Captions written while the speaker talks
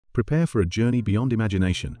Prepare for a journey beyond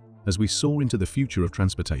imagination as we soar into the future of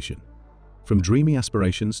transportation. From dreamy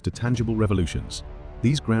aspirations to tangible revolutions,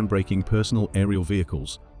 these groundbreaking personal aerial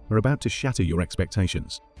vehicles are about to shatter your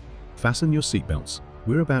expectations. Fasten your seatbelts.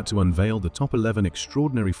 We're about to unveil the top 11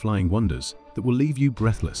 extraordinary flying wonders that will leave you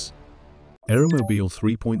breathless. Aeromobile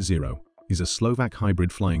 3.0 is a Slovak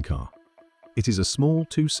hybrid flying car. It is a small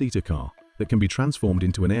two-seater car that can be transformed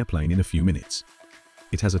into an airplane in a few minutes.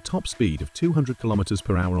 It has a top speed of 200 km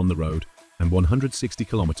per hour on the road and 160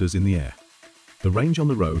 km in the air. The range on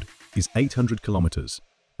the road is 800 km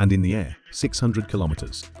and in the air 600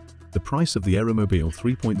 km. The price of the Aeromobile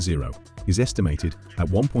 3.0 is estimated at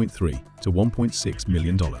 $1.3 to $1.6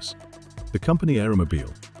 million. The company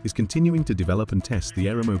Aeromobile is continuing to develop and test the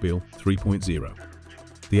Aeromobile 3.0.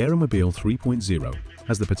 The Aeromobile 3.0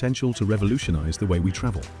 has the potential to revolutionize the way we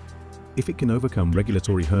travel. If it can overcome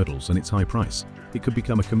regulatory hurdles and its high price, it could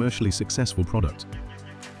become a commercially successful product.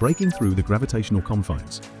 Breaking through the gravitational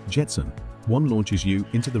confines, Jetson 1 launches you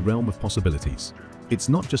into the realm of possibilities. It's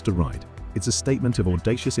not just a ride, it's a statement of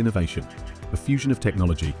audacious innovation, a fusion of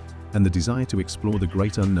technology, and the desire to explore the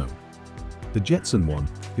great unknown. The Jetson 1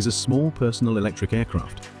 is a small personal electric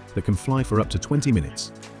aircraft that can fly for up to 20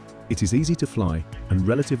 minutes. It is easy to fly and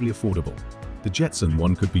relatively affordable. The Jetson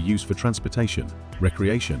 1 could be used for transportation,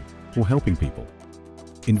 recreation, or helping people.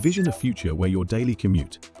 Envision a future where your daily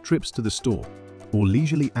commute, trips to the store, or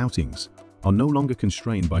leisurely outings are no longer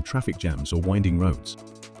constrained by traffic jams or winding roads.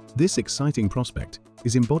 This exciting prospect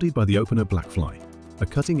is embodied by the Opener Blackfly, a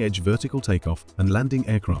cutting-edge vertical takeoff and landing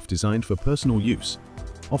aircraft designed for personal use,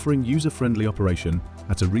 offering user-friendly operation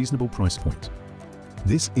at a reasonable price point.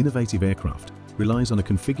 This innovative aircraft relies on a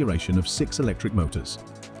configuration of 6 electric motors,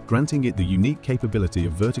 granting it the unique capability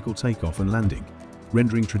of vertical takeoff and landing,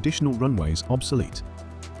 rendering traditional runways obsolete.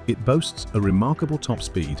 It boasts a remarkable top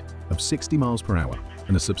speed of 60 miles per hour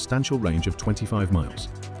and a substantial range of 25 miles,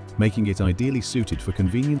 making it ideally suited for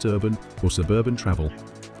convenient urban or suburban travel.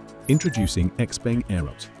 Introducing XPeng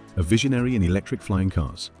Aerot, a visionary in electric flying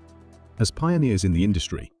cars. As pioneers in the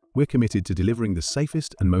industry, we're committed to delivering the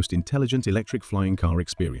safest and most intelligent electric flying car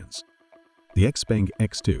experience. The XPeng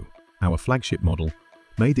X2, our flagship model,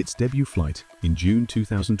 made its debut flight in June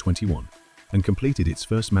 2021 and completed its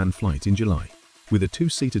first manned flight in July. With a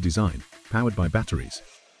two-seater design, powered by batteries,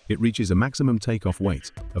 it reaches a maximum takeoff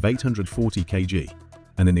weight of 840 kg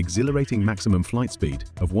and an exhilarating maximum flight speed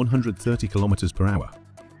of 130 km per hour.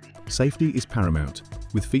 Safety is paramount,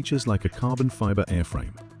 with features like a carbon fiber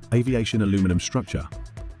airframe, aviation aluminum structure,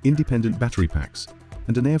 independent battery packs,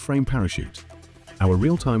 and an airframe parachute. Our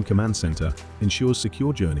real-time command center ensures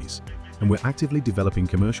secure journeys, and we're actively developing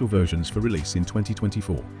commercial versions for release in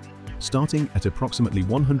 2024, starting at approximately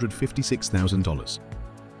 $156,000.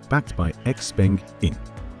 Backed by XPeng Inc.,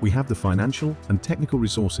 we have the financial and technical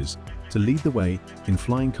resources to lead the way in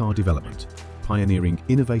flying car development, pioneering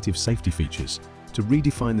innovative safety features to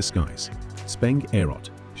redefine the skies. XPeng Aerot,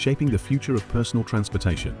 shaping the future of personal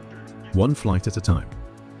transportation, one flight at a time.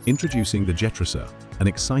 Introducing the Jetracer, an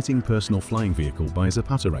exciting personal flying vehicle by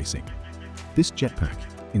Zapata Racing. This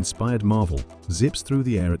jetpack-inspired marvel zips through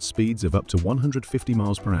the air at speeds of up to 150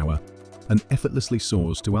 miles per hour and effortlessly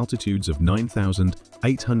soars to altitudes of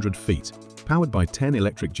 9,800 feet, powered by 10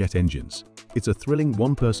 electric jet engines. It's a thrilling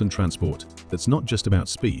one-person transport that's not just about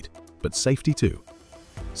speed, but safety too.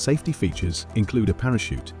 Safety features include a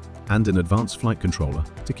parachute and an advanced flight controller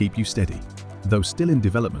to keep you steady. Though still in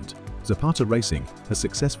development, Zapata Racing has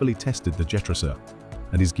successfully tested the Jetracer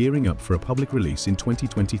and is gearing up for a public release in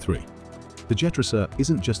 2023. The Jetracer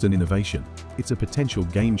isn't just an innovation, it's a potential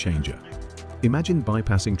game changer. Imagine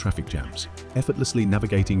bypassing traffic jams, effortlessly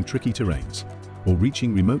navigating tricky terrains, or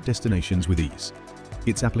reaching remote destinations with ease.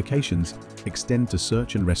 Its applications extend to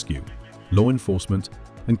search and rescue, law enforcement,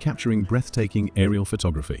 and capturing breathtaking aerial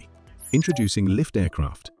photography. Introducing Lift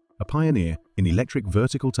Aircraft, a pioneer in electric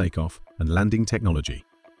vertical takeoff and landing technology.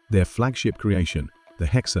 Their flagship creation, the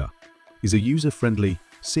Hexa, is a user-friendly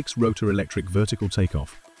 6-rotor electric vertical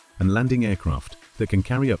takeoff and landing aircraft that can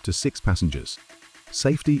carry up to 6 passengers.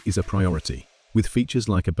 Safety is a priority, with features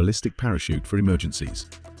like a ballistic parachute for emergencies.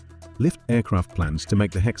 Lift Aircraft plans to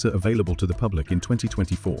make the Hexa available to the public in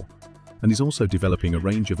 2024 and is also developing a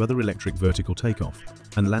range of other electric vertical takeoff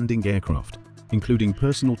and landing aircraft, including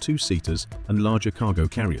personal two-seaters and larger cargo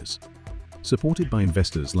carriers. Supported by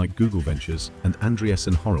investors like Google Ventures and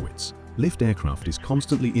Andreessen Horowitz, Lift Aircraft is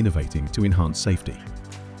constantly innovating to enhance safety.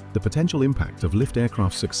 The potential impact of Lift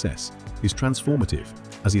Aircraft's success is transformative,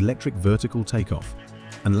 as electric vertical takeoff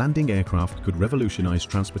and landing aircraft could revolutionize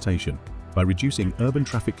transportation by reducing urban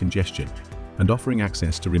traffic congestion and offering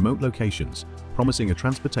access to remote locations, promising a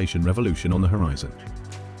transportation revolution on the horizon.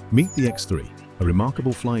 Meet the X3, a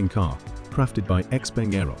remarkable flying car crafted by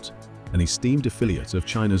Xpeng Aerot, an esteemed affiliate of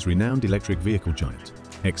China's renowned electric vehicle giant,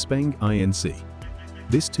 Xpeng Inc.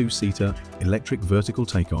 This two-seater, electric vertical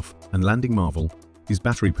takeoff and landing marvel is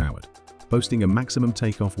battery-powered, boasting a maximum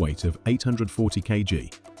takeoff weight of 840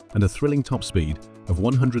 kg and a thrilling top speed of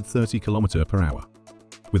 130 km/h.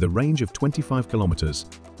 With a range of 25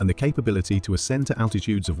 km and the capability to ascend to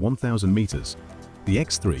altitudes of 1,000 meters, the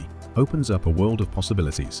X3 opens up a world of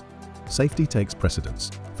possibilities. Safety takes precedence,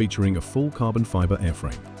 featuring a full carbon fiber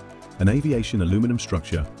airframe, an aviation aluminum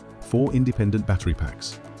structure, 4 independent battery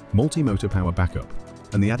packs, multi-motor power backup,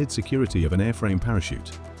 and the added security of an airframe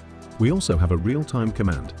parachute. We also have a real-time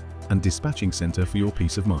command and dispatching center for your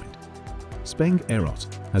peace of mind. Xpeng Aerot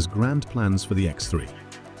has grand plans for the X3,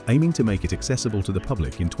 aiming to make it accessible to the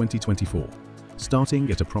public in 2024, starting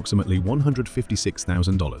at approximately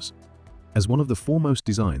 $156,000. As one of the foremost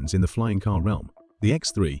designs in the flying car realm, the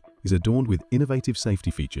X3 is adorned with innovative safety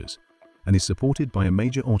features and is supported by a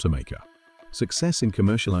major automaker. Success in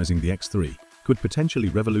commercializing the X3 could potentially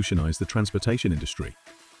revolutionize the transportation industry,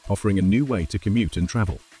 offering a new way to commute and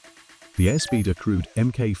travel. The Airspeeder Crewed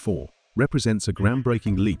Mk4 represents a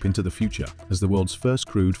groundbreaking leap into the future as the world's first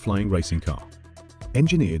crewed flying racing car.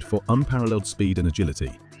 Engineered for unparalleled speed and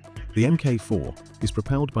agility, the Mk4 is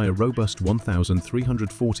propelled by a robust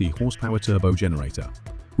 1,340 horsepower turbo generator,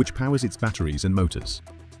 which powers its batteries and motors.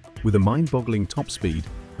 With a mind-boggling top speed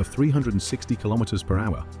of 360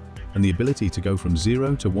 km/h and the ability to go from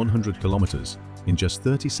 0 to 100 km in just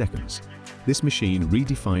 30 seconds, this machine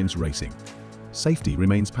redefines racing. Safety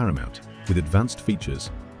remains paramount, with advanced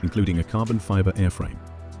features including a carbon fiber airframe,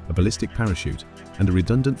 a ballistic parachute, and a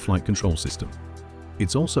redundant flight control system.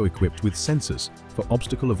 It's also equipped with sensors for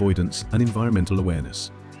obstacle avoidance and environmental awareness.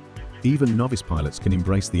 Even novice pilots can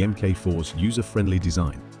embrace the Mk4's user-friendly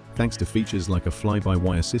design, thanks to features like a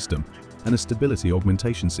fly-by-wire system and a stability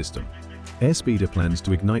augmentation system. Airspeeder plans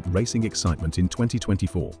to ignite racing excitement in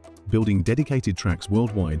 2024, building dedicated tracks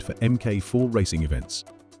worldwide for Mk4 racing events.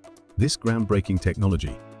 This groundbreaking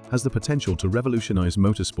technology has the potential to revolutionize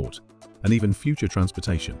motorsport and even future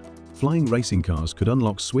transportation. Flying racing cars could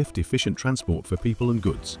unlock swift, efficient transport for people and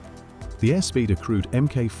goods. The Airspeeder Crewed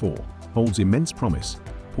Mk4 holds immense promise,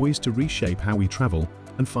 poised to reshape how we travel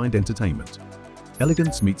and find entertainment.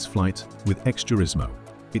 Elegance meets flight with X-Turismo.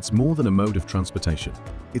 It's more than a mode of transportation.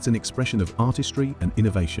 It's an expression of artistry and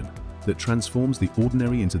innovation that transforms the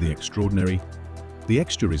ordinary into the extraordinary. The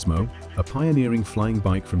X-Turismo, a pioneering flying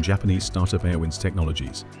bike from Japanese startup Airwinds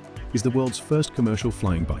Technologies, is the world's first commercial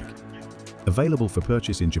flying bike. Available for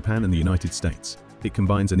purchase in Japan and the United States, it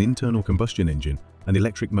combines an internal combustion engine and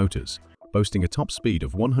electric motors, boasting a top speed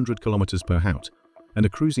of 100 km/h and a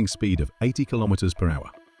cruising speed of 80 km/h.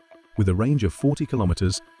 With a range of 40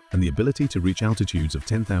 km and the ability to reach altitudes of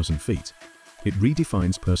 10,000 feet, it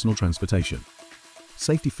redefines personal transportation.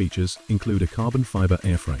 Safety features include a carbon fiber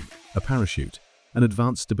airframe, a parachute, and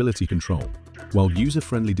advanced stability control, while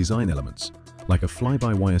user-friendly design elements, like a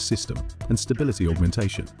fly-by-wire system and stability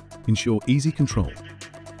augmentation, ensure easy control.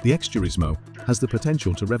 The X-Turismo has the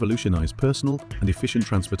potential to revolutionize personal and efficient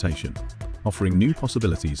transportation, offering new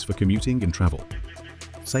possibilities for commuting and travel.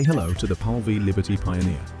 Say hello to the PAL-V Liberty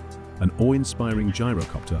Pioneer, an awe-inspiring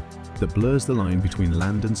gyrocopter that blurs the line between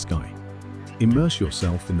land and sky. Immerse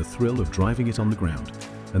yourself in the thrill of driving it on the ground,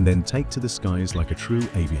 and then take to the skies like a true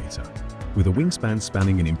aviator. With a wingspan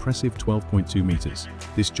spanning an impressive 12.2 meters,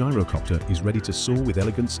 this gyrocopter is ready to soar with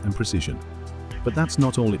elegance and precision. But that's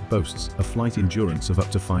not all it boasts: a flight endurance of up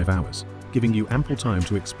to 5 hours, giving you ample time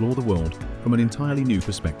to explore the world from an entirely new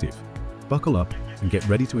perspective. Buckle up and get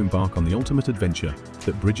ready to embark on the ultimate adventure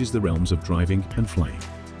that bridges the realms of driving and flying.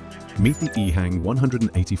 Meet the EHang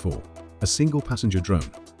 184, a single-passenger drone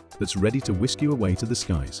that's ready to whisk you away to the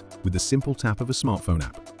skies with the simple tap of a smartphone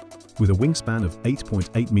app. With a wingspan of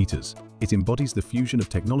 8.8 meters, it embodies the fusion of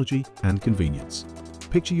technology and convenience.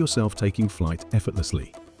 Picture yourself taking flight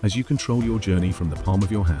effortlessly as you control your journey from the palm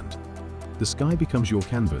of your hand. The sky becomes your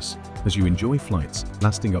canvas as you enjoy flights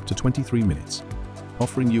lasting up to 23 minutes,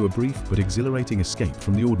 offering you a brief but exhilarating escape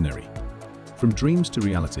from the ordinary. From dreams to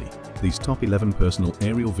reality, these top 11 personal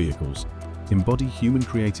aerial vehicles embody human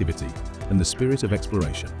creativity and the spirit of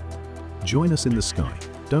exploration. Join us in the sky.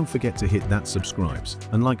 Don't forget to hit that subscribe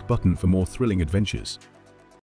and like button for more thrilling adventures.